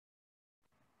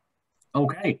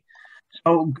Okay.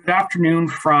 So good afternoon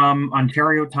from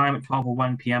Ontario time at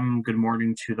 12:01 p.m. Good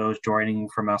morning to those joining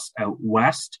from us out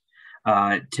west.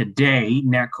 Today,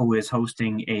 NETCO is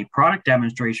hosting a product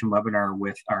demonstration webinar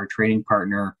with our trading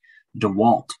partner,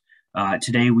 DEWALT.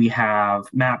 Today, we have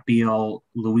Matt Beal,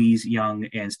 Louise Young,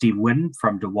 and Steve Whidden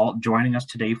from DEWALT joining us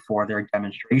today for their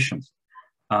demonstrations.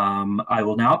 I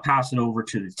will now pass it over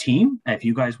to the team if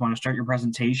you guys want to start your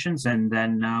presentations, and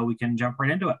then we can jump right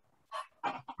into it.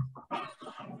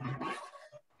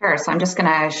 Sure, so I'm just going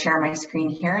to share my screen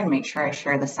here and make sure I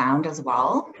share the sound as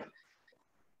well.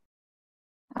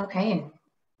 Okay,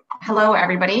 hello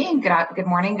everybody, good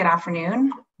morning, good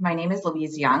afternoon. My name is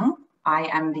Louise Young. I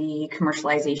am the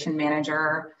commercialization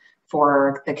manager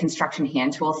for the construction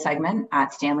hand tool segment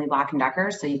at Stanley Black & Decker.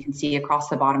 So you can see across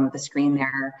the bottom of the screen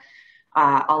there,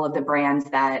 all of the brands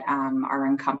that are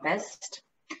encompassed.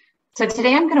 So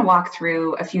today I'm going to walk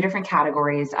through a few different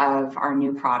categories of our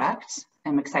new product.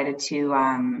 I'm excited to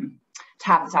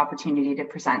have this opportunity to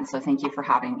present, so thank you for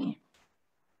having me.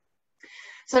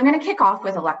 So I'm going to kick off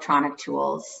with electronic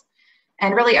tools.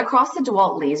 And really across the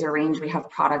DEWALT laser range, we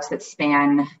have products that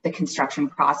span the construction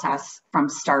process from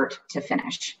start to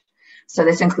finish. So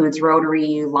this includes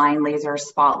rotary, line lasers,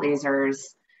 spot lasers,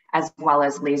 as well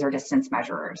as laser distance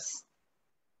measurers.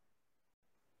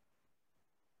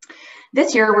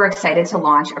 This year, we're excited to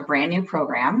launch a brand new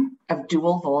program of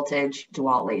dual voltage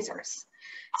DEWALT lasers.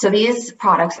 So these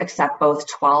products accept both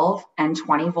 12 and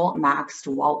 20 volt max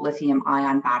DEWALT lithium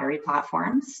ion battery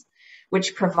platforms,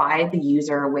 which provide the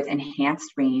user with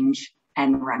enhanced range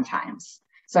and run times.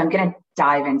 So I'm going to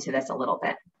dive into this a little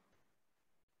bit.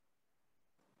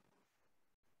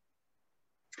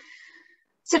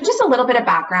 So just a little bit of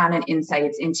background and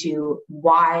insights into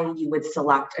why you would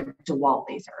select a DEWALT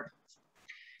laser.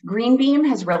 Green beam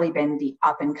has really been the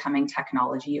up and coming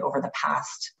technology over the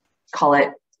past, call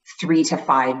it 3 to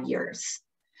 5 years.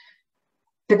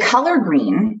 The color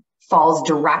green falls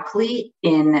directly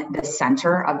in the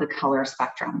center of the color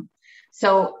spectrum.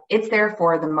 So it's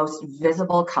therefore the most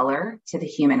visible color to the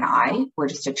human eye. We're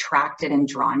just attracted and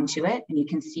drawn to it. And you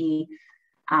can see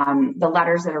the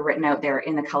letters that are written out there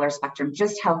in the color spectrum,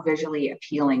 just how visually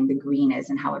appealing the green is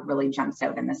and how it really jumps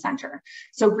out in the center.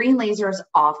 So green lasers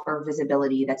offer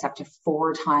visibility that's up to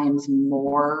 4 times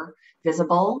more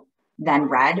visible than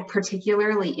red,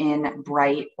 particularly in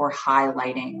bright or high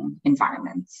lighting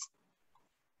environments.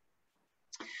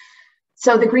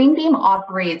 So the green beam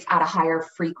operates at a higher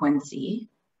frequency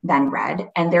than red,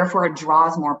 and therefore it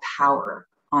draws more power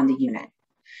on the unit.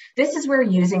 This is where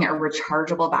using a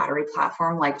rechargeable battery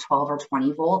platform like 12 or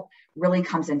 20 volt really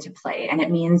comes into play. And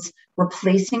it means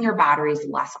replacing your batteries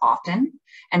less often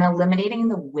and eliminating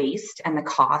the waste and the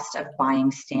cost of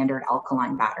buying standard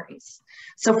alkaline batteries.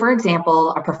 So for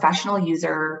example, a professional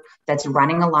user that's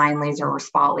running a line laser or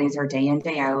spot laser day in,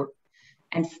 day out,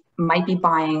 and might be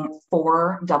buying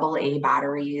 4 AA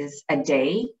batteries a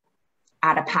day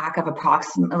at a pack of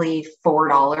approximately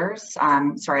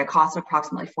 $4, a cost of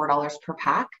approximately $4 per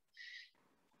pack,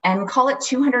 and call it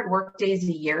 200 work days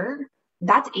a year,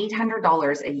 that's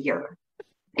 $800 a year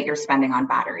that you're spending on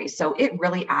batteries. So it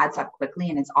really adds up quickly,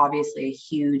 and it's obviously a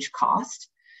huge cost.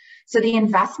 So the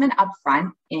investment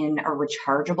upfront in a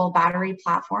rechargeable battery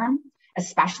platform,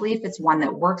 especially if it's one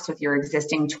that works with your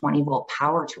existing 20 volt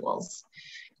power tools,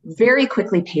 very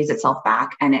quickly pays itself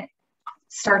back, and it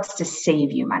starts to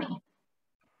save you money.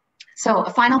 So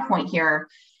a final point here,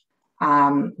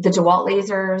 the DEWALT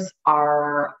lasers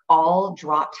are all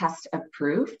drop test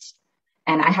approved.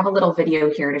 And I have a little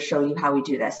video here to show you how we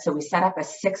do this. So we set up a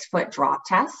 6-foot drop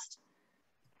test,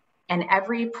 and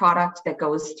every product that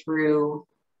goes through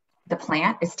the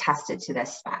plant is tested to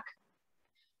this spec.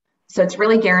 So it's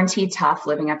really guaranteed tough,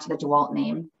 living up to the DEWALT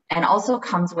name, and also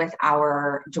comes with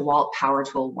our DEWALT power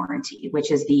tool warranty, which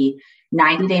is the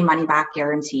 90-day money-back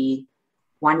guarantee,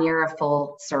 1 year of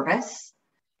full service,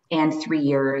 and 3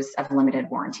 years of limited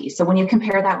warranty. So when you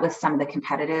compare that with some of the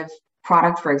competitive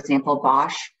product, for example,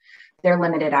 Bosch, they're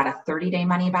limited at a 30-day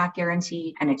money-back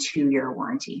guarantee and a 2-year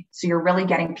warranty. So you're really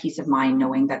getting peace of mind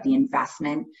knowing that the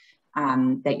investment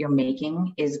that you're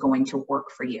making is going to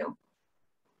work for you.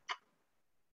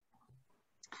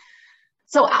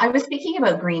 So I was speaking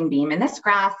about green beam, and this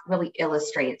graph really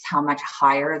illustrates how much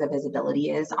higher the visibility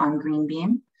is on green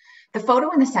beam. The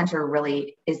photo in the center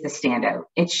really is the standout.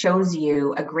 It shows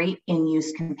you a great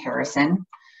in-use comparison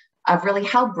of really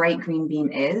how bright green beam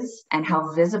is and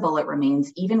how visible it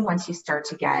remains even once you start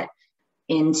to get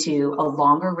into a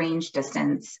longer range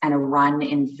distance and a run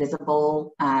in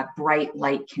visible, bright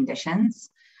light conditions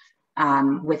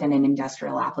within an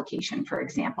industrial application, for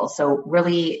example. So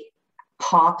really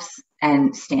pops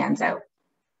and stands out.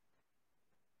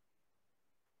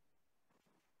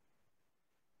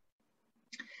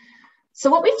 So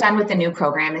what we've done with the new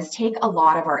program is take a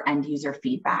lot of our end user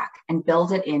feedback and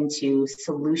build it into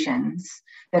solutions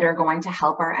that are going to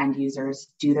help our end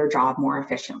users do their job more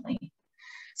efficiently.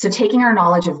 So taking our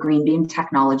knowledge of green beam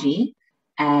technology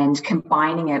and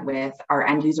combining it with our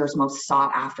end users' most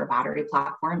sought after battery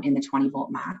platform in the 20-volt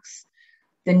max.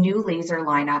 The new laser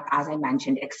lineup, as I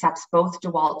mentioned, accepts both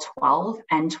DEWALT 12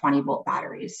 and 20-volt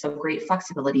batteries, so great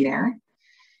flexibility there.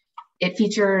 It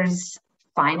features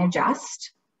fine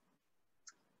adjust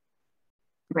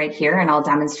right here, and I'll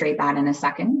demonstrate that in a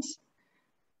second.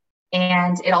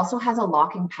 And it also has a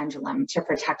locking pendulum to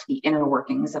protect the inner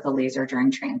workings of the laser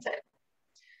during transit.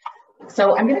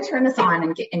 So I'm going to turn this on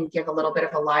and give a little bit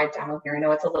of a live demo here. I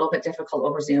know it's a little bit difficult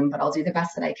over Zoom, but I'll do the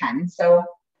best that I can. So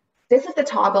this is the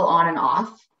toggle on and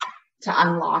off to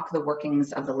unlock the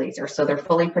workings of the laser. So they're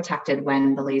fully protected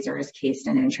when the laser is cased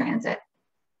and in transit.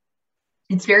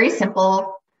 It's very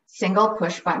simple, single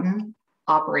push button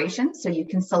operation. So you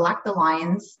can select the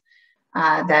lines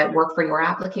that work for your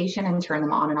application and turn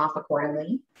them on and off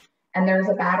accordingly. And there's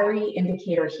a battery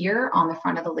indicator here on the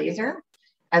front of the laser,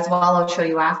 as well I'll show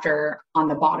you after on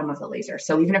the bottom of the laser.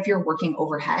 So even if you're working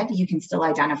overhead, you can still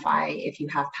identify if you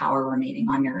have power remaining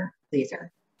on your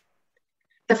laser.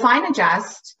 The fine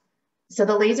adjust, so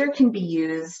the laser can be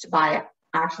used by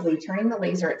actually turning the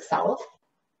laser itself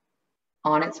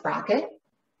on its bracket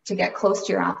to get close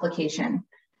to your application.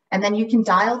 And then you can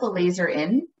dial the laser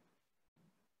in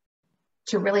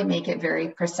to really make it very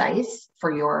precise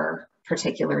for your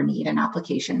particular need and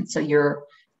application. So you're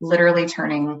literally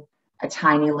turning a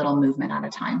tiny little movement at a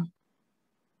time.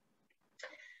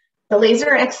 The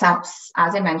laser accepts,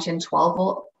 as I mentioned,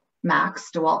 12-volt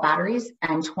max DEWALT batteries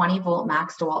and 20-volt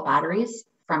max DEWALT batteries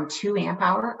from 2 amp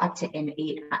hour up to an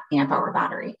 8 amp hour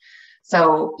battery.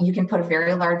 So you can put a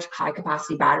very large high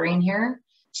capacity battery in here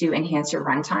to enhance your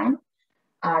runtime.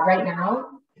 Right now,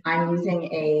 I'm using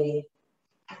a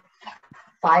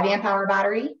 5 amp hour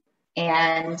battery,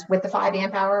 and with the 5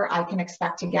 amp hour, I can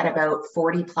expect to get about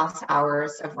 40 plus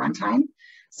hours of runtime.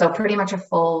 So pretty much a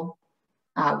full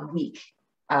week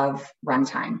of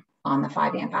runtime on the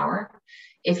 5 amp hour.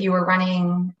 If you were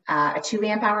running a 2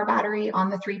 amp hour battery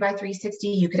on the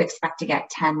 3x360, you could expect to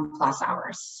get 10 plus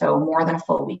hours. So more than a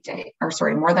full weekday, or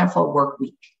sorry, more than a full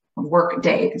work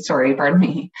day, sorry, pardon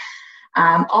me.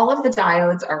 All of the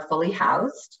diodes are fully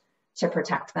housed to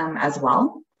protect them as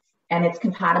well. And it's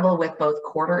compatible with both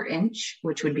 1/4 inch,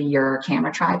 which would be your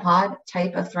camera tripod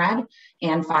type of thread,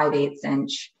 and 5/8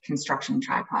 inch construction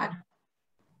tripod.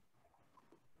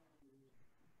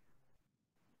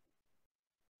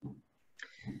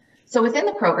 So within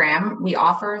the program, we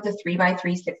offer the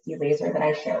 3x360 laser that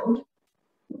I showed.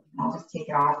 I'll just take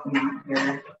it off the map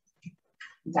here,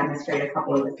 demonstrate a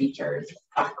couple of the features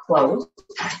up close.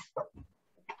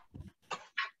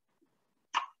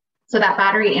 So that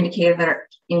battery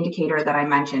indicator that I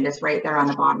mentioned is right there on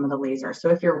the bottom of the laser. So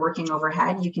if you're working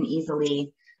overhead, you can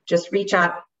easily just reach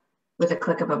up with a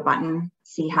click of a button,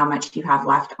 see how much you have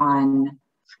left on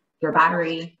your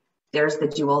battery. There's the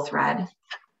dual thread.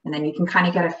 And then you can kind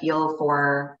of get a feel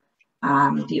for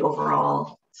the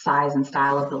overall size and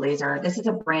style of the laser. This is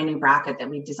a brand new bracket that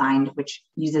we've designed, which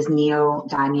uses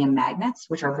neodymium magnets,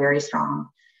 which are very strong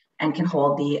and can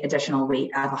hold the additional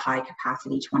weight of a high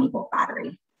capacity 20-volt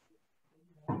battery.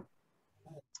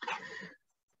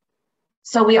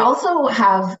 So we also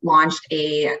have launched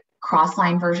a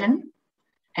crossline version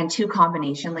and 2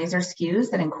 combination laser SKUs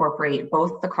that incorporate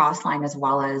both the crossline as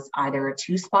well as either a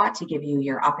 2-spot to give you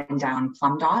your up and down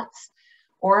plumb dots,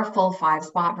 or a full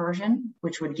 5-spot version,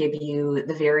 which would give you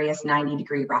the various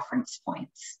 90-degree reference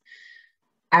points.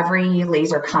 Every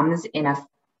laser comes in a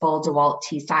full DEWALT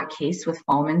T-stack case with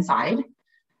foam inside,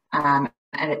 an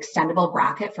extendable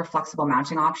bracket for flexible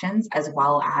mounting options, as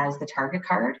well as the target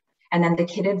card. And then the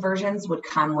kitted versions would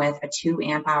come with a 2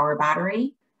 amp hour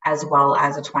battery, as well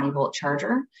as a 20-volt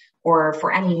charger. Or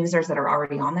for any users that are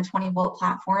already on the 20-volt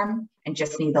platform and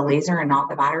just need the laser and not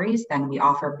the batteries, then we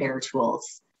offer bare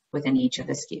tools within each of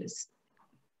the SKUs.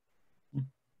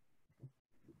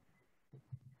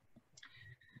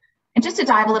 And just to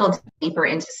dive a little deeper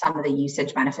into some of the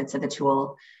usage benefits of the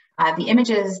tool, the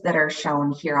images that are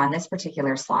shown here on this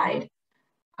particular slide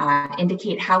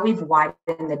indicate how we've widened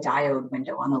the diode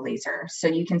window on the laser. So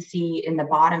you can see in the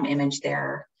bottom image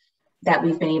there that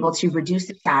we've been able to reduce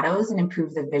the shadows and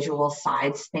improve the visual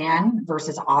side span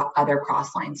versus other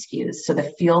crossline SKUs. So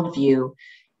the field view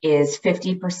is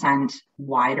 50%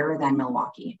 wider than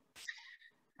Milwaukee.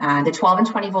 The 12 and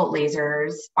 20 volt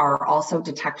lasers are also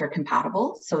detector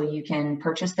compatible. So you can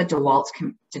purchase the DEWALT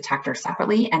detector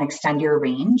separately and extend your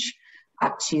range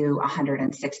up to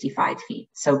 165 feet.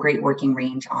 So great working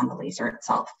range on the laser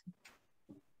itself.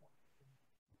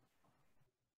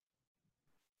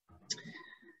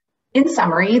 In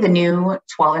summary, the new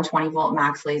 12 and 20 volt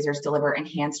max lasers deliver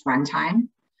enhanced runtime,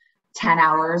 10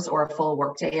 hours or a full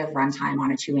workday of runtime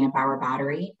on a 2 amp hour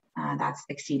battery. That's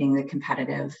exceeding the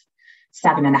competitive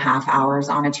 7.5 hours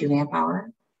on a 2 amp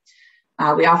hour.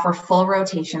 We offer full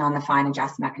rotation on the fine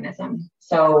adjust mechanism.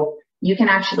 So you can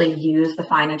actually use the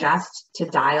fine adjust to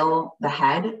dial the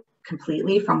head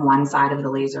completely from one side of the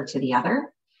laser to the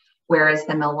other. Whereas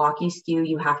the Milwaukee SKU,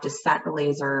 you have to set the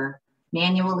laser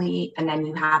manually, and then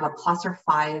you have a plus or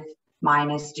 5-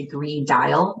 degree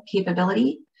dial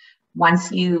capability.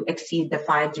 Once you exceed the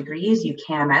 5 degrees, you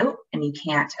cam out and you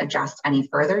can't adjust any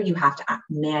further. You have to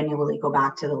manually go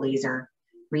back to the laser,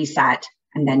 reset,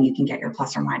 and then you can get your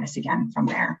plus or minus again from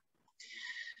there.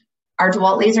 Our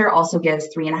DEWALT laser also gives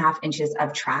 3.5 inches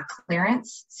of track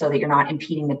clearance so that you're not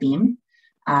impeding the beam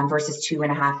versus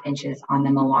 2.5 inches on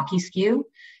the Milwaukee SKU.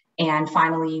 And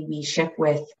finally, we ship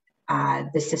with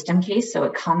the system case. So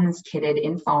it comes kitted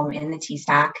in foam in the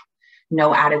T-stack,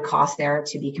 no added cost there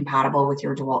to be compatible with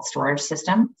your DEWALT storage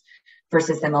system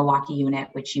versus the Milwaukee unit,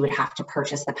 which you would have to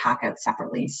purchase the pack out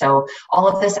separately. So all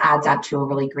of this adds up to a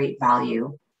really great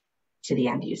value to the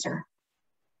end user.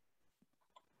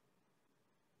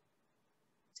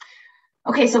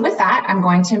 Okay, so with that, I'm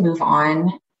going to move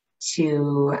on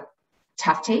to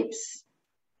tough tapes.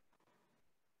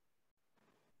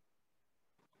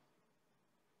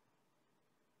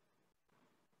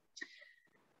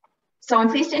 So I'm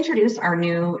pleased to introduce our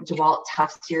new DEWALT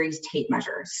Tough Series tape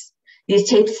measures. These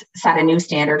tapes set a new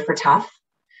standard for tough.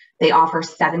 They offer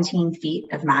 17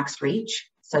 feet of max reach,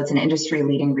 so it's an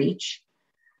industry-leading reach,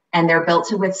 and they're built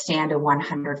to withstand a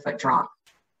 100-foot drop.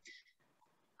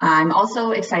 I'm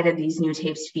also excited these new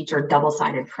tapes feature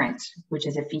double-sided print, which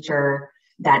is a feature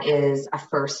that is a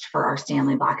first for our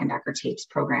Stanley Black & Decker tapes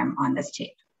program on this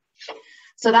tape.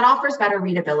 So that offers better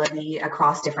readability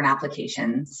across different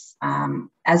applications,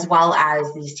 as well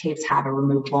as these tapes have a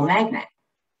removable magnet.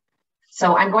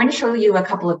 So I'm going to show you a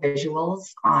couple of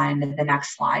visuals on the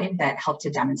next slide that help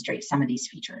to demonstrate some of these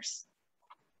features.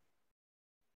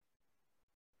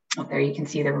 Oh, there you can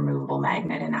see the removable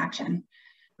magnet in action.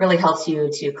 Really helps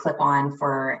you to clip on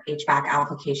for HVAC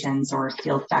applications or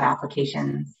steel stud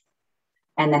applications.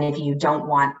 And then if you don't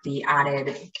want the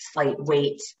added slight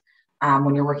weight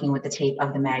when you're working with the tape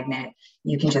of the magnet,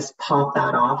 you can just pop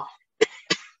that off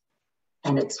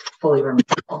and it's fully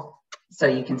removable. So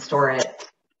you can store it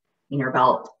in your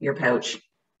belt, your pouch,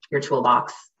 your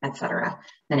toolbox, etc.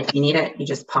 Then if you need it, you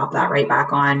just pop that right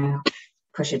back on,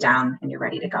 push it down, and you're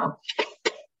ready to go.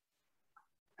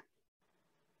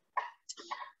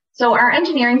 So our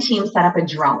engineering team set up a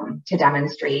drone to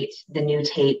demonstrate the new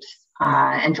tapes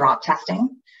and drop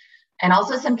testing, and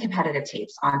also some competitive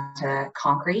tapes onto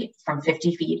concrete from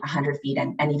 50 feet, 100 feet,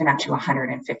 and even up to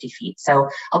 150 feet. So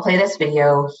I'll play this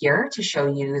video here to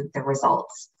show you the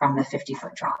results from the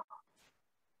 50-foot drop.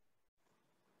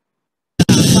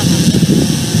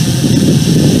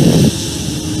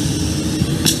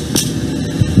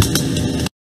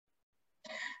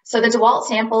 So the DEWALT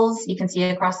samples, you can see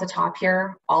across the top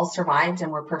here, all survived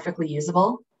and were perfectly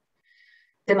usable.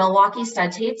 The Milwaukee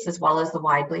stud tapes, as well as the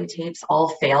wide blade tapes, all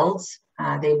failed.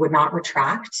 They would not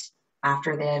retract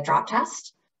after the drop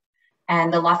test.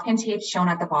 And the Lufkin tapes shown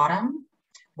at the bottom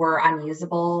were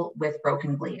unusable with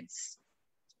broken blades.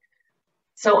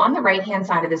 So on the right-hand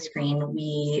side of the screen,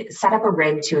 we set up a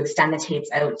rig to extend the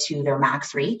tapes out to their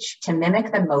max reach to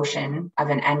mimic the motion of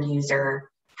an end user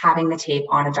having the tape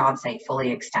on a job site fully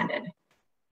extended.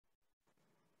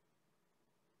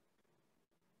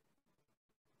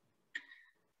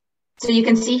 So you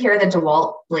can see here the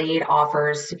DEWALT blade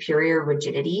offers superior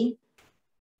rigidity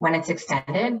when it's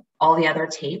extended. All the other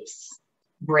tapes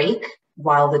break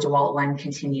while the DEWALT one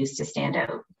continues to stand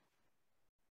out.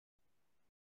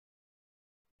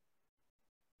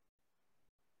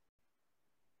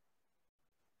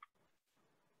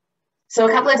 So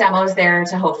a couple of demos there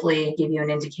to hopefully give you an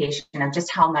indication of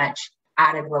just how much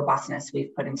added robustness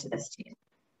we've put into this tape.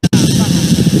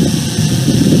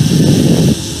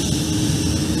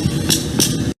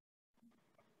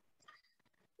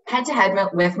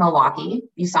 Head-to-head with Milwaukee,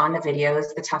 you saw in the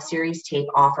videos, the Tough Series tape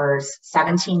offers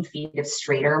 17 feet of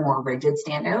straighter, more rigid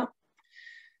standout.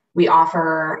 We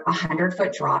offer a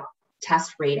 100-foot drop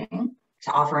test rating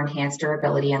to offer enhanced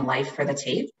durability and life for the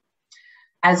tape,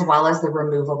 as well as the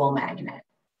removable magnet.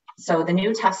 So the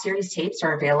new Tough Series tapes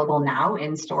are available now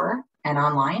in store and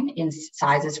online in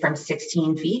sizes from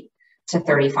 16 feet to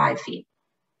 35 feet.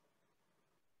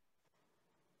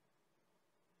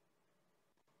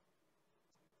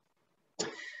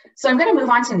 So I'm going to move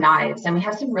on to knives, and we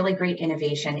have some really great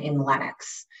innovation in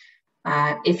Lennox.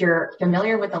 If you're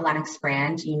familiar with the Lennox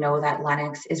brand, you know that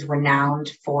Lennox is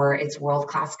renowned for its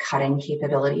world-class cutting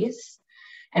capabilities.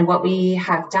 And what we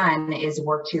have done is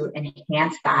work to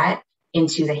enhance that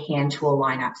into the hand tool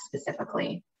lineup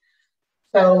specifically.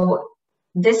 So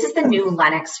this is the new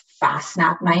Lennox Fast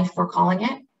Snap knife, we're calling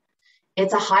it.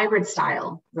 It's a hybrid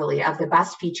style, really, of the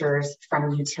best features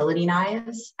from utility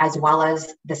knives, as well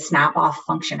as the snap-off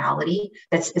functionality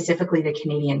that specifically the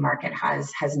Canadian market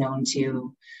has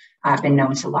been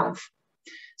known to love.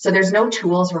 So there's no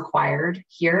tools required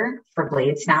here for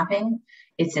blade snapping.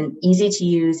 It's an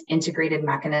easy-to-use integrated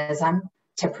mechanism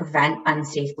to prevent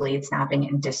unsafe blade snapping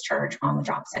and discharge on the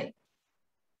job site.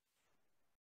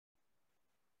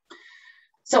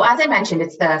 So as I mentioned,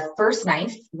 it's the first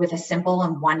knife with a simple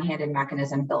and one-handed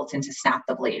mechanism built in to snap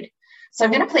the blade. So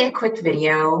I'm going to play a quick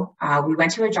video. We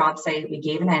went to a job site, we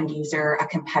gave an end user a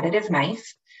competitive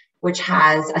knife, which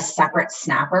has a separate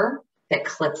snapper that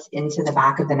clips into the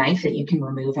back of the knife that you can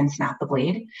remove and snap the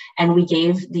blade. And we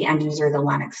gave the end user the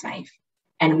Lennox knife.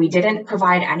 And we didn't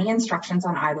provide any instructions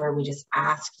on either. We just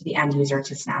asked the end user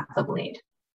to snap the blade.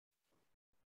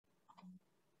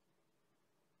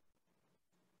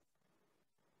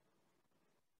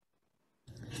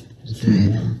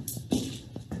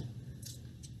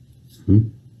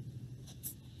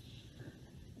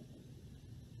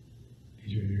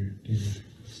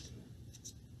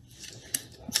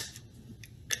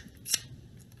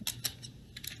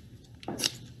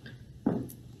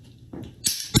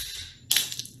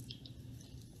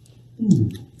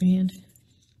 Band.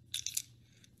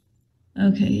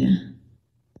 Okay, yeah.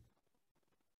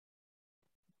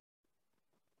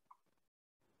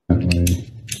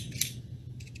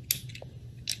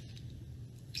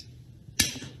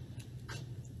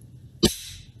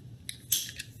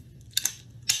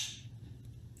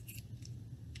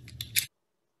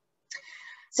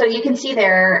 So you can see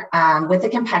there with the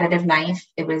competitive knife,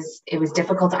 it was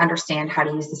difficult to understand how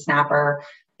to use the snapper.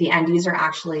 The end user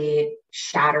actually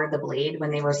shattered the blade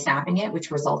when they were snapping it, which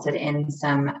resulted in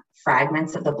some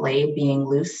fragments of the blade being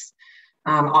loose.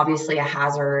 Obviously a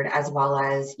hazard, as well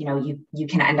as, you know, you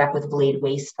can end up with blade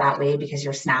waste that way because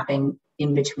you're snapping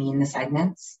in between the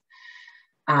segments.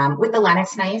 With the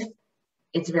Lennox knife,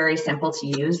 it's very simple to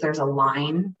use. There's a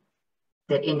line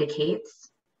that indicates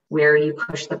where you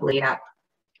push the blade up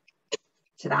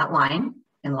to that line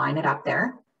and line it up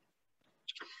there.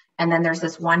 And then there's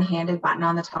this one-handed button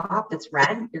on the top that's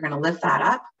red. You're going to lift that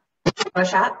up,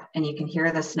 push up, and you can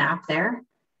hear the snap there.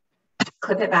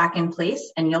 Clip it back in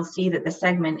place, and you'll see that the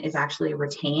segment is actually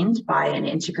retained by an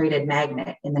integrated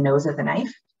magnet in the nose of the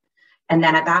knife. And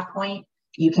then at that point,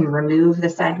 you can remove the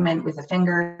segment with a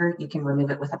finger, you can remove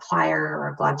it with a plier or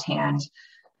a gloved hand,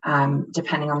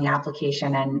 depending on the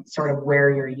application and sort of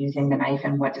where you're using the knife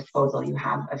and what disposal you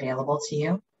have available to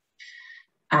you.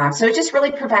 So it just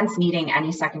really prevents needing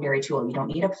any secondary tool. You don't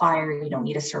need a plier, you don't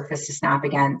need a surface to snap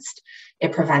against.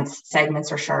 It prevents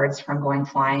segments or shards from going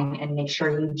flying, and make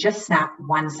sure you just snap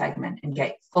one segment and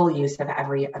get full use of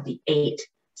every of the 8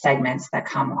 segments that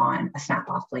come on a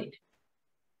snap-off blade.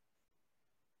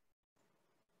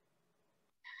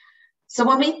 So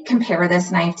when we compare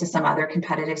this knife to some other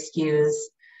competitive SKUs,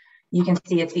 you can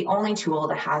see it's the only tool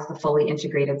that has the fully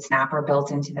integrated snapper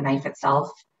built into the knife itself.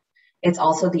 It's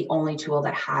also the only tool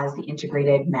that has the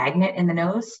integrated magnet in the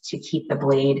nose to keep the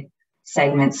blade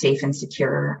segment safe and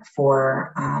secure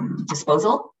for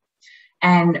disposal.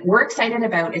 And we're excited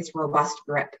about its robust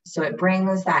grip. So it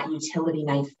brings that utility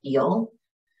knife feel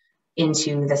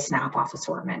into the snap-off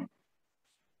assortment.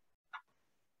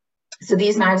 So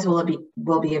these knives will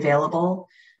be available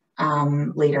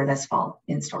later this fall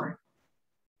in store.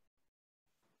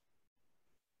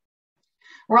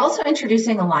 We're also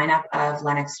introducing a lineup of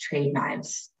Lennox trade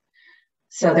knives.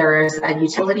 So there's a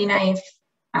utility knife,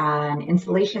 an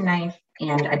installation knife,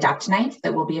 and a duct knife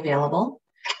that will be available.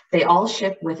 They all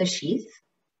ship with a sheath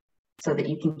so that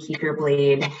you can keep your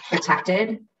blade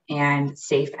protected and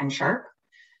safe and sharp.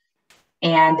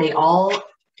 And they all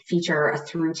feature a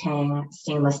through-tang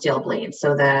stainless steel blade.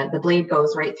 So the blade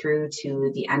goes right through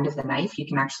to the end of the knife. You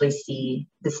can actually see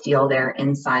the steel there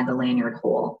inside the lanyard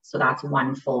hole. So that's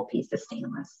one full piece of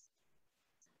stainless.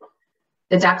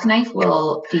 The duct knife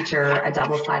will feature a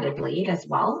double-sided blade as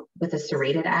well with a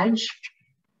serrated edge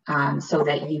so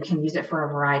that you can use it for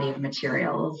a variety of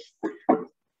materials.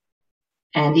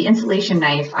 And the installation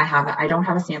knife, I don't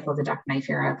have a sample of the duct knife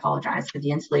here, I apologize, but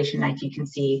the installation knife you can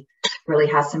see really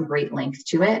has some great length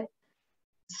to it.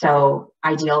 So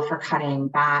ideal for cutting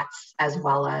bats as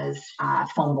well as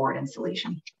foam board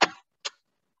installation.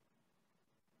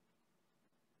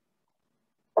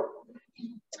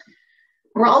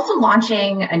 We're also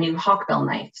launching a new hawkbill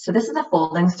knife. So this is a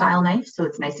folding style knife, so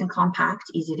it's nice and compact,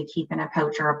 easy to keep in a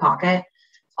pouch or a pocket.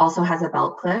 Also has a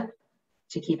belt clip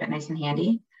to keep it nice and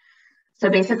handy. So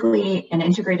basically, an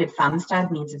integrated thumb stud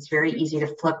means it's very easy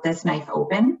to flip this knife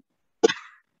open.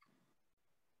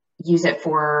 Use it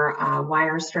for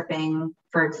wire stripping,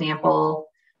 for example,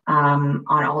 on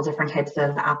all different types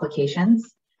of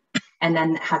applications. And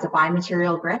then it has a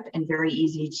bi-material grip and very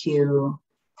easy to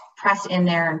press in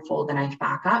there and fold the knife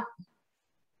back up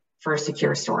for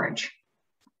secure storage.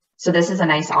 So this is a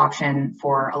nice option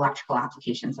for electrical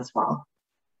applications as well.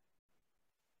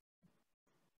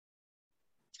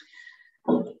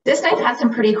 This knife has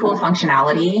some pretty cool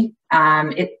functionality.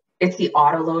 It's the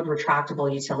auto load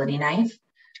retractable utility knife.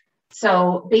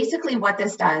 So basically what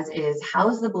this does is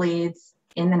house the blades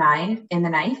in the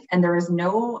knife, and there is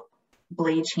no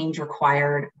blade change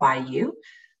required by you.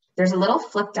 There's a little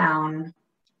flip down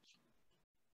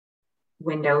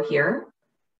window here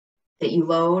that you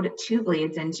load 2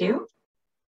 blades into.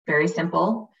 Very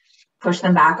simple. Push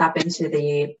them back up into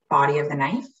the body of the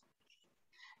knife.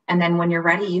 And then when you're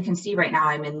ready, you can see right now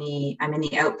I'm in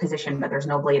the out position, but there's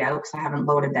no blade out because I haven't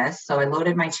loaded this. So I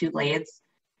loaded my 2 blades.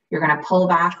 You're going to pull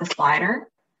back the slider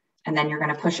and then you're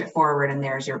going to push it forward and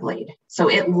there's your blade.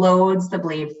 So it loads the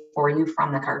blade for you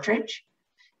from the cartridge.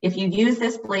 If you use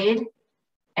this blade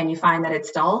and you find that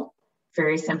it's dull,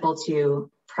 very simple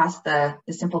to press the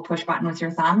simple push button with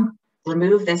your thumb,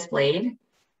 remove this blade,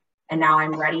 and now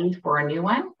I'm ready for a new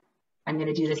one. I'm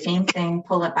going to do the same thing,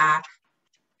 pull it back,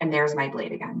 and there's my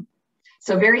blade again.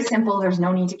 So very simple. There's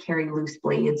no need to carry loose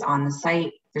blades on the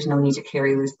site. There's no need to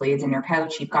carry loose blades in your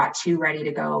pouch. You've got 2 ready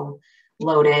to go,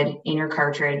 loaded in your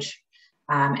cartridge.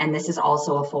 And this is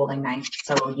also a folding knife.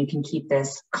 So you can keep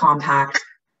this compact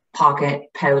pocket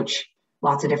pouch,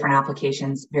 lots of different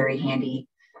applications, very handy.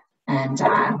 And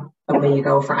away you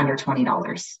go for under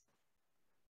 $20.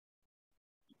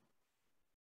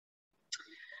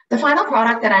 The final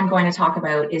product that I'm going to talk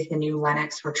about is the new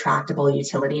Lennox retractable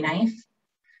utility knife.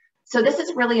 So this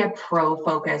is really a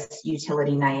pro-focused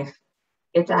utility knife.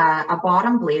 It's a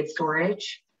bottom blade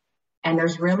storage, and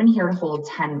there's room in here to hold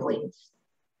 10 blades.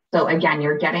 So again,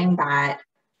 you're getting that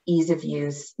ease of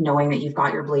use, knowing that you've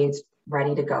got your blades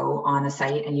ready to go on the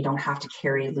site and you don't have to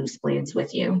carry loose blades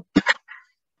with you.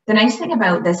 The nice thing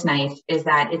about this knife is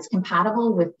that it's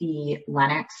compatible with the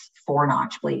Lennox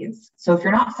 4-notch blades. So if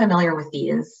you're not familiar with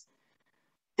these,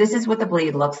 this is what the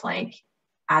blade looks like,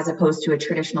 as opposed to a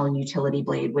traditional utility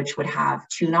blade, which would have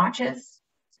 2 notches.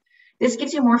 This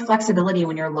gives you more flexibility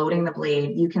when you're loading the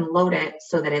blade. You can load it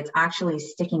so that it's actually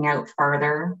sticking out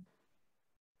farther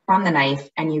from the knife,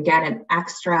 and you get an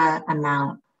extra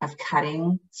amount of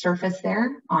cutting surface there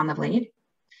on the blade.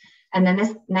 And then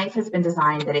this knife has been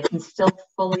designed that it can still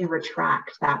fully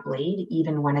retract that blade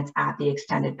even when it's at the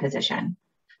extended position.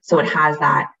 So it has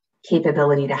that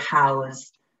capability to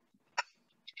house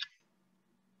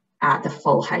at the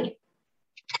full height.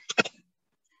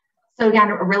 So again,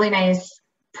 a really nice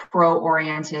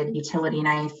pro-oriented utility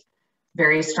knife,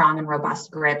 very strong and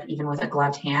robust grip, even with a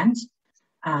gloved hand,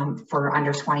 for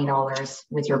under $20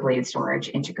 with your blade storage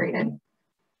integrated.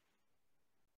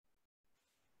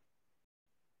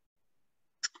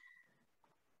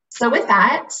 So with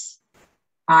that,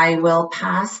 I will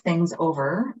pass things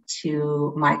over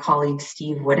to my colleague,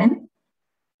 Steve Wooden.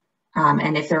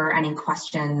 And if there are any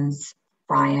questions,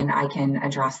 Brian, I can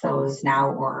address those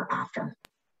now or after.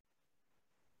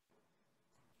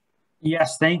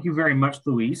 Yes, thank you very much,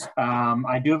 Louise.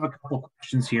 I do have a couple of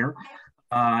questions here.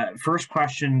 First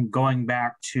question, going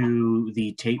back to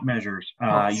the tape measures.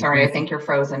 Sorry, I think you're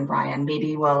frozen, Brian.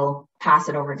 Maybe we'll pass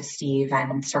it over to Steve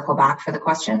and circle back for the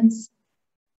questions.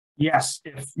 Yes,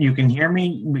 if you can hear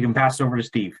me, we can pass it over to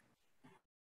Steve.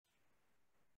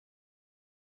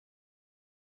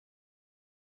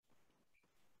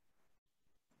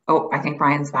 Oh, I think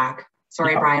Brian's back.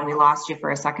 Sorry, Brian, we lost you for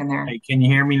a second there. Hey, can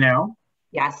you hear me now?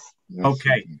 Yes.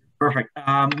 Okay, perfect.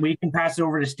 We can pass it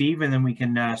over to Steve, and then we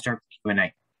can start the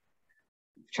Q&A.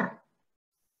 Sure.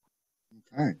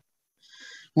 Okay.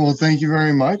 Well, thank you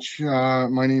very much.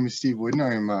 My name is Steve Wooden.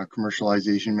 I am a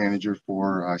commercialization manager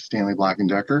for Stanley Black &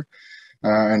 Decker,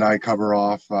 and I cover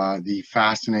off the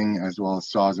fastening as well as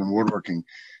saws and woodworking.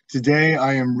 Today,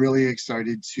 I am really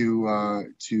excited to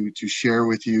share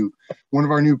with you one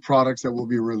of our new products that will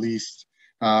be released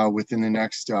within the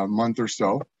next month or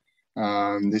so.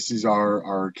 This is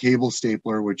our cable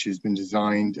stapler, which has been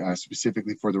designed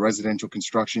specifically for the residential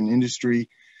construction industry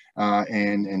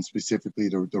and specifically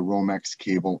the Romex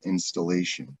cable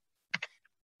installation.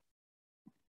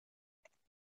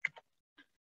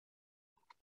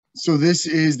 So this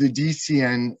is the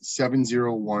DCN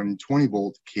 701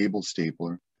 20-volt cable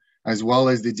stapler, as well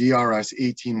as the DRS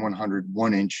 18100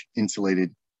 1-inch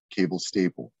insulated cable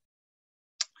staple.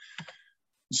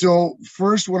 So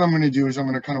first, what I'm going to do is I'm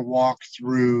going to kind of walk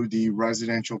through the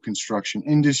residential construction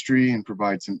industry and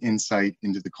provide some insight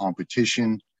into the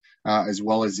competition, as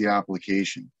well as the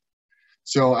application.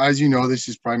 So as you know, this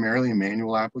is primarily a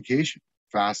manual application.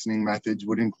 Fastening methods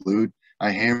would include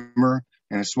a hammer,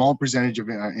 and a small percentage of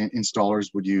installers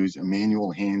would use a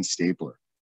manual hand stapler.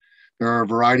 There are a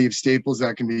variety of staples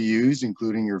that can be used,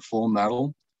 including your full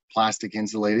metal, plastic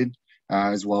insulated,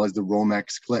 as well as the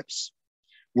Romex clips.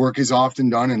 Work is often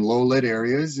done in low-lit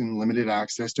areas and limited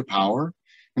access to power,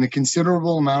 and a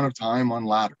considerable amount of time on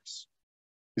ladders.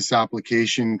 This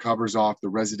application covers off the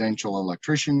residential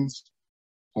electricians,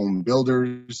 home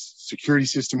builders, security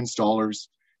system installers,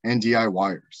 and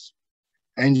DIYers.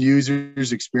 End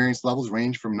users' experience levels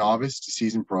range from novice to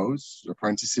seasoned pros,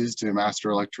 apprentices to master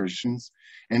electricians,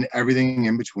 and everything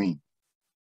in between.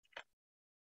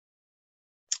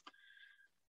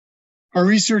 Our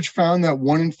research found that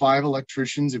 1 in 5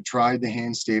 electricians have tried the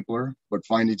hand stapler, but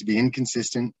find it to be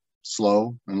inconsistent,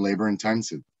 slow, and labor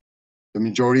intensive. The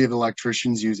majority of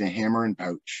electricians use a hammer and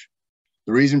pouch.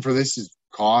 The reason for this is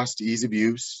cost, ease of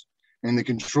use, and the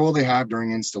control they have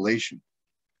during installation.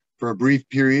 For a brief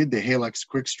period, the Halex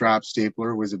Quick Strap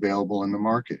stapler was available in the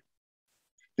market.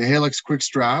 The Halex Quick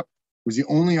Strap was the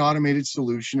only automated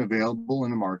solution available in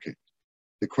the market.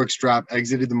 The Quick Strap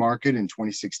exited the market in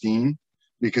 2016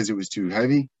 because it was too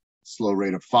heavy, slow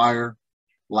rate of fire,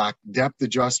 lacked depth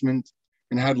adjustment,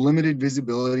 and had limited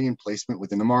visibility and placement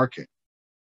within the market.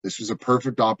 This was a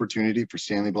perfect opportunity for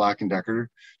Stanley Black &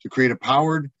 Decker to create a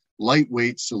powered,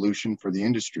 lightweight solution for the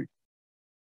industry.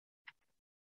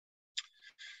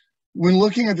 When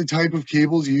looking at the type of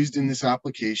cables used in this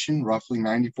application, roughly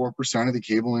 94% of the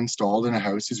cable installed in a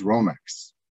house is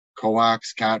Romex.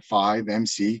 Coax, Cat5,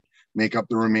 MC make up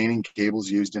the remaining cables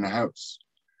used in a house.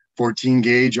 14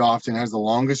 gauge often has the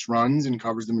longest runs and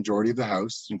covers the majority of the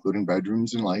house, including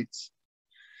bedrooms and lights.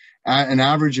 At an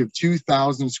average of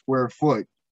 2,000 square foot,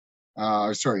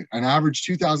 an average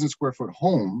 2,000 square foot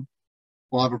home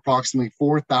will have approximately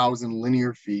 4,000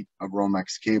 linear feet of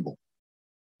Romex cable.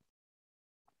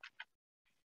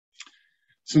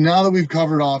 So now that we've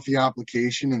covered off the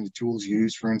application and the tools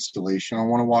used for installation, I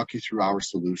want to walk you through our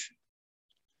solution.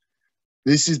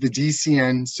 This is the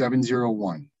DCN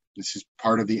 701. This is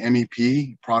part of the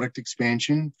MEP product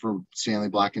expansion for Stanley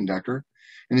Black & Decker,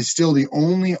 and is still the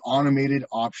only automated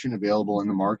option available in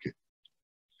the market,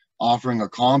 offering a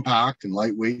compact and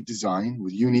lightweight design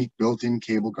with unique built-in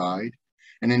cable guide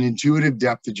and an intuitive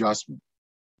depth adjustment.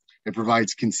 It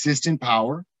provides consistent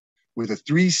power with a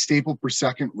 3 staple per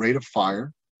second rate of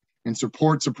fire and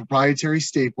supports a proprietary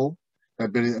staple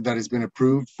that has been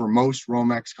approved for most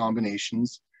Romex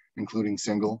combinations, including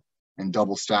single and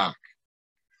double stack.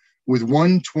 With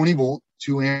one 20-volt,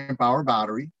 2-amp-hour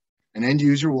battery, an end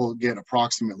user will get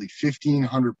approximately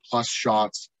 1,500 plus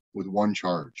shots with one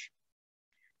charge.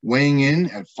 Weighing in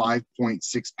at 5.6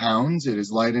 pounds, it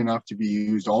is light enough to be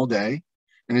used all day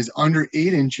and is under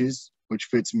 8 inches, which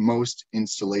fits most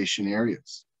installation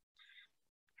areas.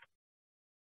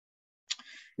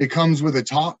 It comes with a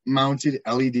top-mounted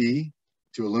LED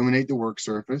to illuminate the work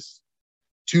surface,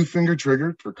 2-finger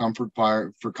trigger for comfort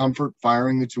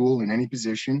firing the tool in any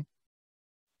position,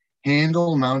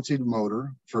 handle-mounted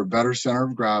motor for a better center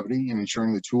of gravity and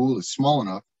ensuring the tool is small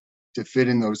enough to fit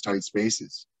in those tight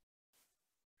spaces.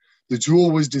 The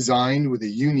tool was designed with a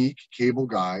unique cable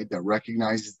guide that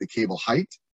recognizes the cable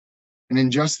height and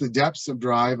adjusts the depths of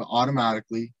drive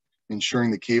automatically,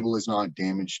 ensuring the cable is not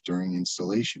damaged during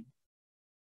installation.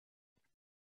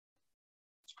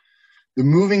 The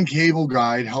moving cable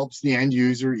guide helps the end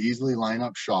user easily line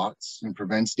up shots and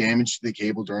prevents damage to the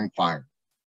cable during fire.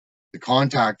 The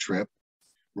contact trip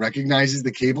recognizes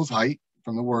the cable's height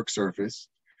from the work surface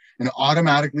and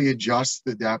automatically adjusts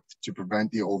the depth to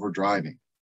prevent the overdriving.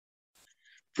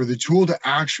 For the tool to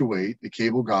actuate, the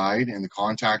cable guide and the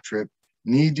contact trip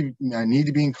need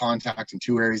to be in contact in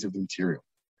 2 areas of the material.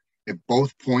 If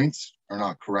both points are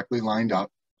not correctly lined up,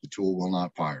 the tool will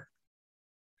not fire.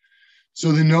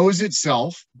 So the nose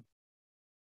itself,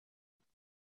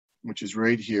 which is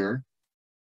right here,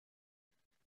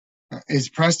 is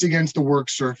pressed against the work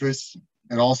surface.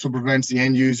 It also prevents the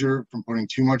end user from putting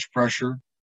too much pressure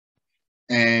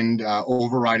and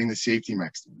overriding the safety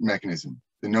mechanism.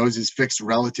 The nose is fixed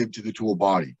relative to the tool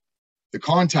body. The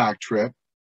contact trip,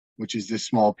 which is this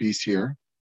small piece here,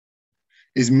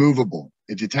 is movable.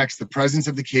 It detects the presence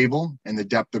of the cable and the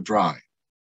depth of drive.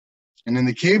 And then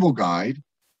the cable guide,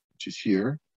 which is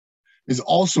here, is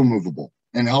also movable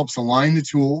and helps align the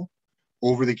tool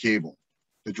over the cable.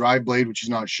 The drive blade, which is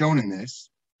not shown in this,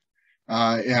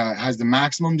 has the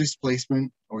maximum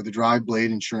displacement over the drive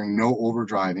blade, ensuring no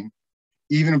overdriving,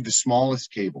 even of the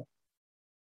smallest cable.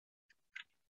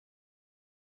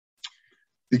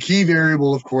 The key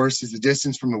variable, of course, is the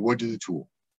distance from the wood to the tool.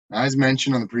 As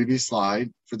mentioned on the previous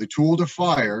slide, for the tool to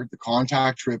fire, the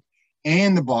contact trip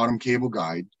and the bottom cable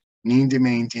guide need to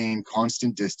maintain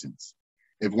constant distance.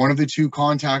 If one of the two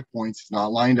contact points is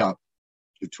not lined up,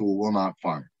 the tool will not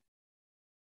fire.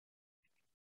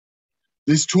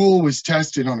 This tool was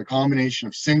tested on a combination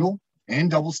of single and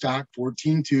double stack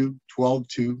 14-2,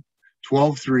 12-2,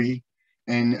 12-3,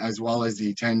 and as well as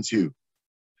the 10-2.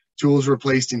 Tools were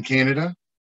placed in Canada,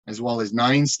 as well as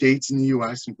 9 states in the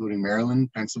US, including Maryland,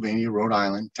 Pennsylvania, Rhode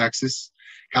Island, Texas,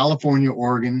 California,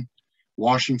 Oregon,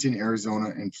 Washington, Arizona,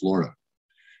 and Florida.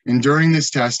 And during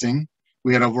this testing,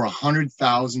 we had over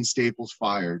 100,000 staples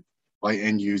fired by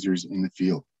end users in the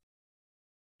field.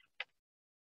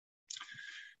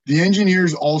 The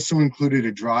engineers also included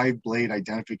a drive blade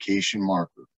identification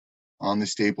marker on the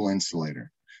staple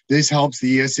insulator. This helps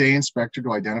the ESA inspector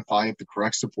to identify if the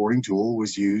correct supporting tool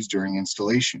was used during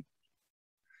installation.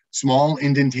 Small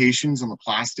indentations on the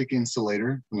plastic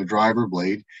insulator from the driver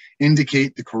blade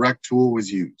indicate the correct tool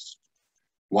was used.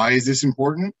 Why is this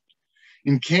important?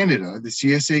 In Canada, the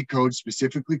CSA code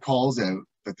specifically calls out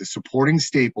that the supporting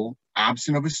staple,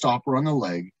 absent of a stopper on the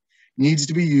leg, needs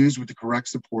to be used with the correct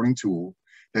supporting tool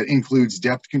that includes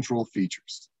depth control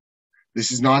features.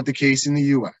 This is not the case in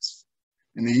the US.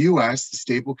 In the US, the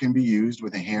staple can be used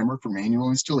with a hammer for manual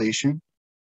installation,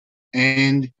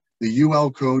 and the UL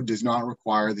code does not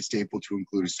require the staple to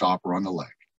include a stopper on the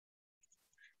leg.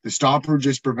 The stopper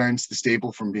just prevents the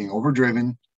staple from being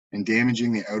overdriven and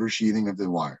damaging the outer sheathing of the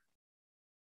wire.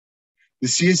 The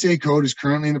CSA code is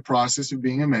currently in the process of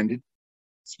being amended,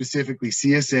 specifically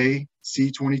CSA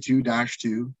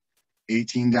C22-2,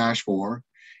 18-4,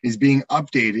 is being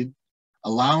updated,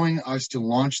 allowing us to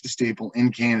launch the staple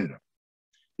in Canada.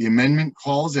 The amendment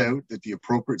calls out that the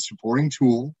appropriate supporting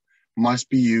tool must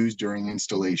be used during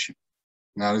installation.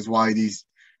 And that is why these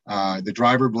the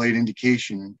driver blade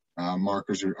indication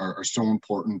markers are so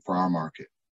important for our market.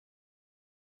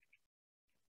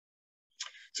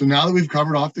 So now that we've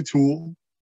covered off the tool,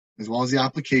 as well as the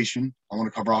application, I want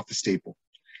to cover off the staple,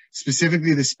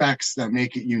 specifically the specs that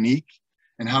make it unique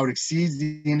and how it exceeds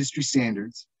the industry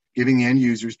standards, giving the end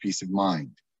users peace of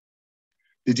mind.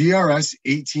 The DRS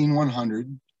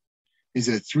 18100 is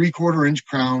a 3/4 inch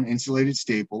crown insulated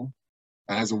staple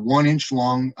that has a 1 inch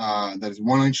long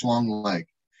leg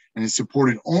and is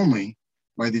supported only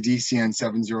by the DCN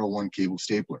 701 cable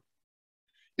stapler.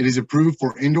 It is approved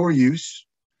for indoor use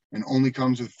and only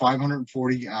comes with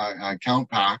 540 count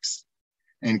packs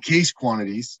and case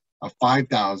quantities of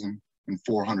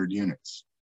 5,400 units.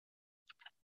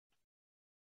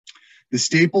 The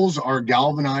staples are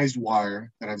galvanized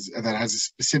wire that has a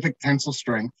specific tensile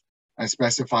strength as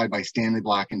specified by Stanley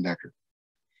Black & Decker.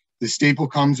 The staple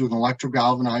comes with an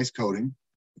electrogalvanized coating.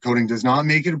 The coating does not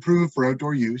make it approved for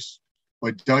outdoor use,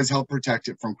 but does help protect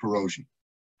it from corrosion.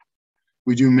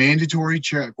 We do mandatory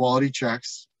quality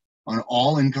checks on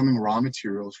all incoming raw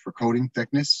materials for coating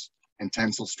thickness and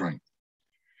tensile strength.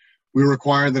 We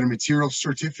require that a material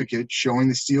certificate showing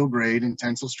the steel grade and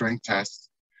tensile strength tests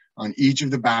on each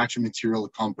of the batch of material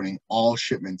accompanying all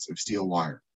shipments of steel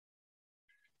wire.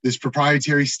 This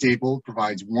proprietary staple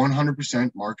provides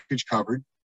 100% markage coverage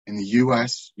in the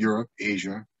US, Europe,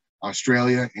 Asia,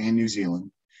 Australia, and New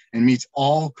Zealand, and meets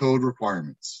all code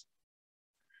requirements.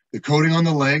 The coating on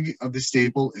the leg of the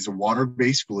staple is a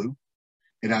water-based glue.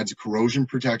 It adds corrosion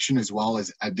protection as well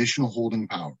as additional holding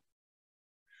power.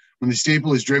 When the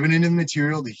staple is driven into the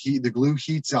material, the glue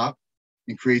heats up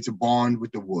and creates a bond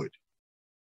with the wood.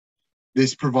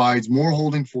 This provides more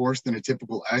holding force than a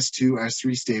typical S2,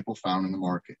 S3 staple found in the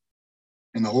market.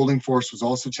 And the holding force was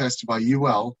also tested by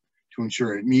UL to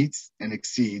ensure it meets and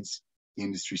exceeds the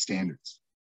industry standards.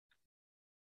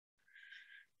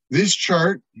 This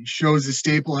chart shows the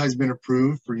staple has been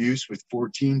approved for use with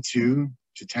 14.2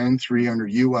 to 10.3 under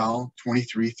UL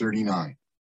 2339.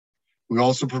 We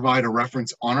also provide a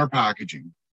reference on our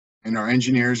packaging, and our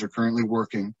engineers are currently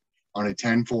working on a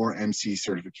 10.4 MC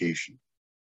certification.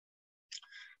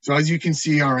 So as you can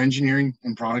see, our engineering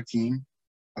and product team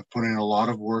have put in a lot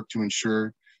of work to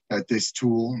ensure that this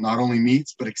tool not only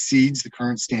meets but exceeds the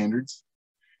current standards.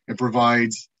 It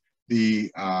provides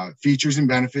the features and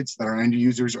benefits that our end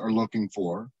users are looking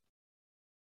for.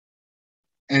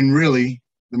 And really,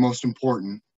 the most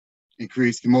important, it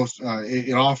creates the most,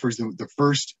 it offers the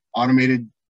first automated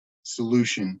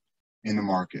solution in the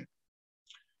market.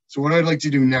 So what I'd like to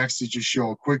do next is just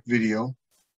show a quick video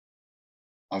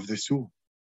of this tool.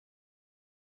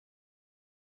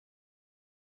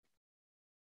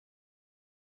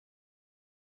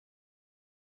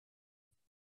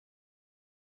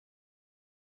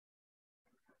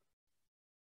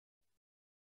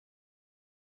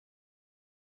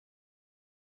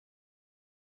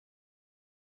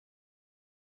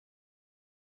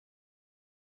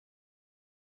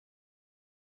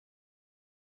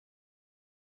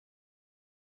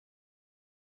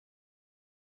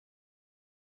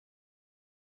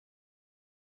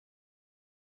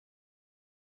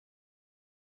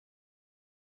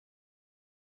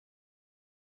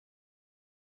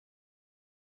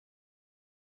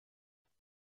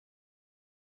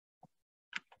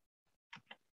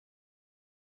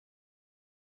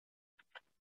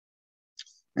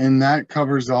 And that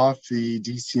covers off the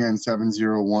DCN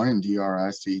 701 and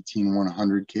DRS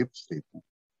 18100 cable staple.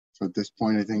 So at this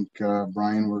point, I think,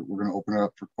 Brian, we're going to open it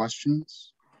up for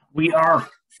questions. We are.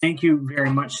 Thank you very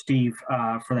much, Steve,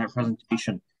 for that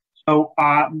presentation. So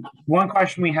one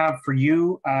question we have for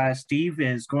you, Steve,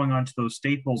 is going on to those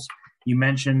staples. You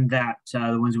mentioned that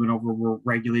the ones we went over were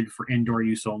regulated for indoor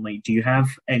use only. Do you have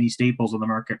any staples on the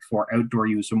market for outdoor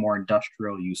use or more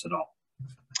industrial use at all?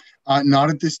 Not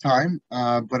at this time,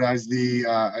 but as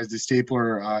the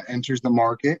stapler enters the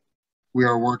market, we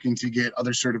are working to get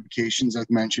other certifications. As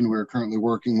mentioned, we're currently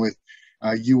working with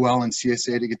UL and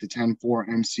CSA to get the 10.4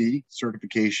 MC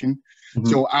certification.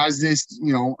 Mm-hmm. So as this,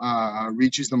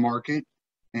 reaches the market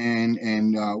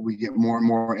and we get more and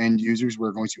more end users,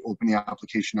 we're going to open the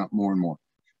application up more and more.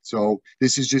 So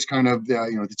this is just kind of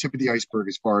the tip of the iceberg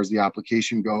as far as the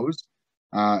application goes.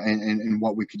 And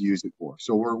what we could use it for.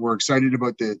 So we're excited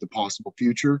about the possible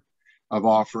future of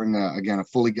offering, again, a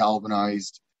fully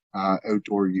galvanized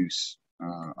outdoor use.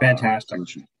 Fantastic.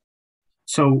 Solution.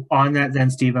 So on that then,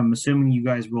 Steve, I'm assuming you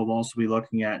guys will also be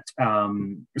looking at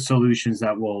solutions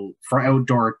that will, for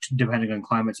outdoor, depending on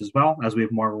climates as well, as we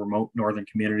have more remote northern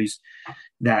communities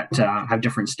that have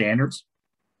different standards.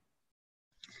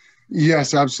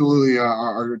 Yes, absolutely.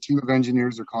 Our team of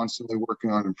engineers are constantly working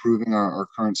on improving our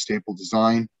current staple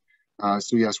design.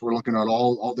 So yes, we're looking at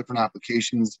all different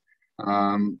applications,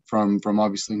 from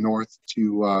obviously north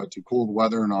to cold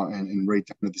weather and right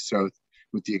down to the south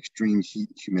with the extreme heat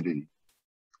and humidity.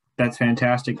 That's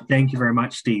fantastic. Thank you very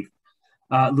much, Steve.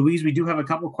 Louise, we do have a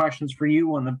couple of questions for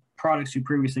you on the products you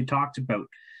previously talked about.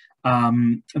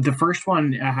 The first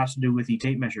one has to do with the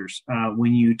tape measures.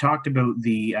 When you talked about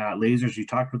the lasers, you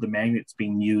talked about the magnets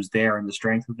being used there and the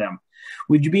strength of them.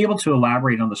 Would you be able to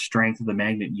elaborate on the strength of the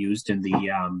magnet used in the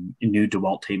new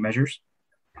DEWALT tape measures?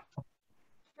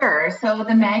 Sure. So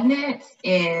the magnet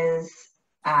is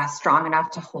strong enough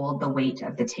to hold the weight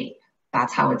of the tape.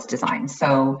 That's how it's designed.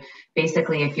 So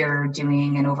basically, if you're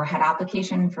doing an overhead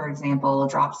application, for example,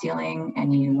 drop ceiling,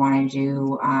 and you want to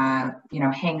do,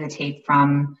 hang the tape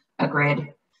from a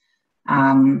grid,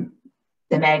 the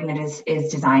magnet is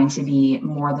designed to be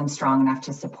more than strong enough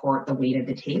to support the weight of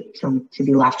the tape to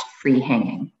be left free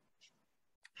hanging.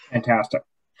 Fantastic.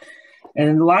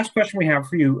 And the last question we have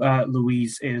for you,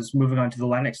 Louise, is moving on to the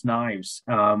Lennox knives.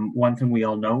 One thing we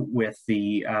all know with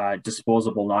the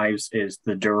disposable knives is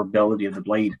the durability of the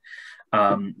blade,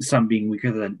 some being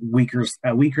weaker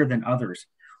than others.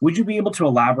 Would you be able to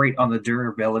elaborate on the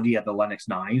durability of the Lennox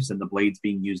knives and the blades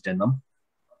being used in them?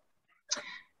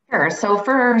 Sure. So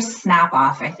for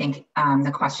snap-off, I think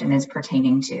the question is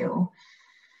pertaining to.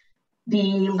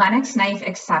 The Lennox knife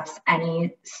accepts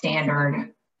any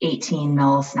standard 18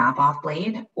 mil snap-off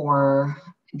blade, or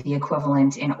the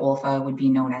equivalent in OLFA would be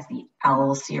known as the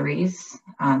L series.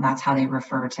 That's how they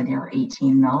refer to their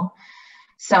 18 mil.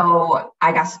 So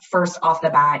I guess first off the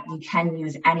bat, you can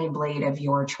use any blade of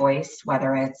your choice,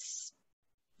 whether it's,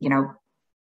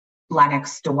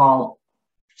 Lennox, DEWALT,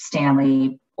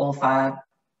 Stanley, OLFA,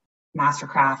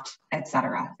 Mastercraft,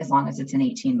 etc., as long as it's an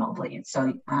 18 mil blade.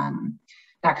 So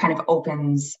that kind of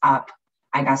opens up,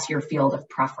 I guess, your field of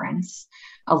preference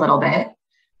a little bit.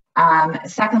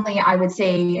 Secondly, I would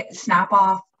say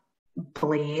snap-off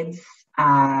blades.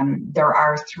 There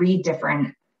are 3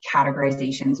 different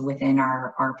categorizations within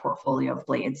our portfolio of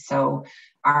blades. So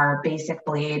our basic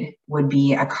blade would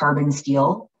be a carbon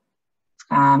steel,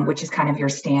 which is kind of your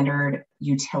standard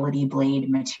utility blade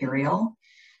material.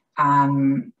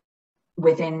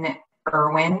 Within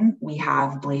Irwin, we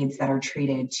have blades that are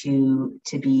treated to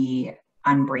be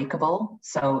unbreakable.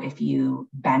 So if you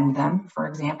bend them, for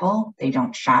example, they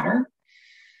don't shatter.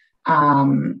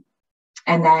 And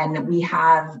then we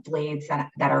have blades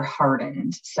that are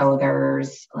hardened. So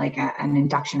there's like an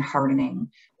induction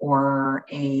hardening or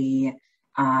a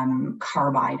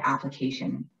carbide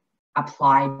application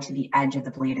applied to the edge of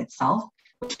the blade itself,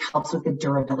 which helps with the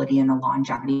durability and the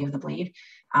longevity of the blade.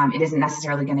 It isn't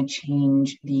necessarily going to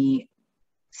change the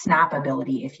snap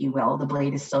ability, if you will. The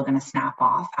blade is still going to snap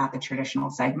off at the traditional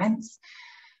segments.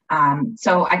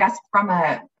 So I guess from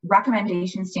a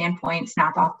recommendation standpoint,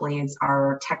 snap off blades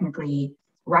are technically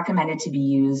recommended to be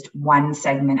used one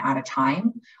segment at a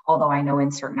time. Although I know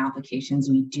in certain applications,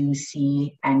 we do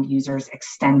see end users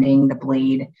extending the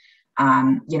blade,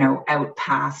 out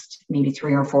past maybe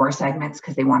 3 or 4 segments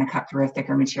because they want to cut through a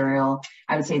thicker material.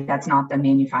 I would say that's not the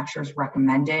manufacturer's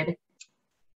recommended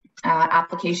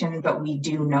application, but we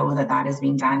do know that that is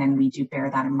being done, and we do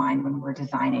bear that in mind when we're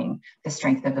designing the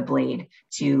strength of the blade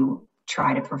to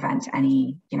try to prevent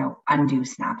any, undue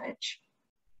snappage.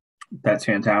 That's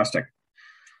fantastic.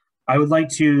 I would like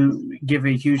to give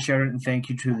a huge shout out and thank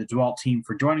you to the DEWALT team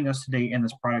for joining us today in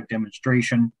this product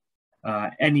demonstration.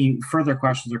 Any further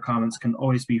questions or comments can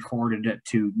always be forwarded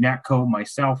to NETCO,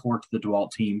 myself, or to the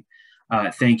DEWALT team.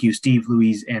 Thank you, Steve,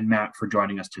 Louise, and Matt, for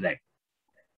joining us today.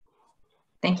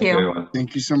 Thank you.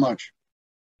 Thank you so much.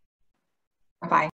 Bye-bye.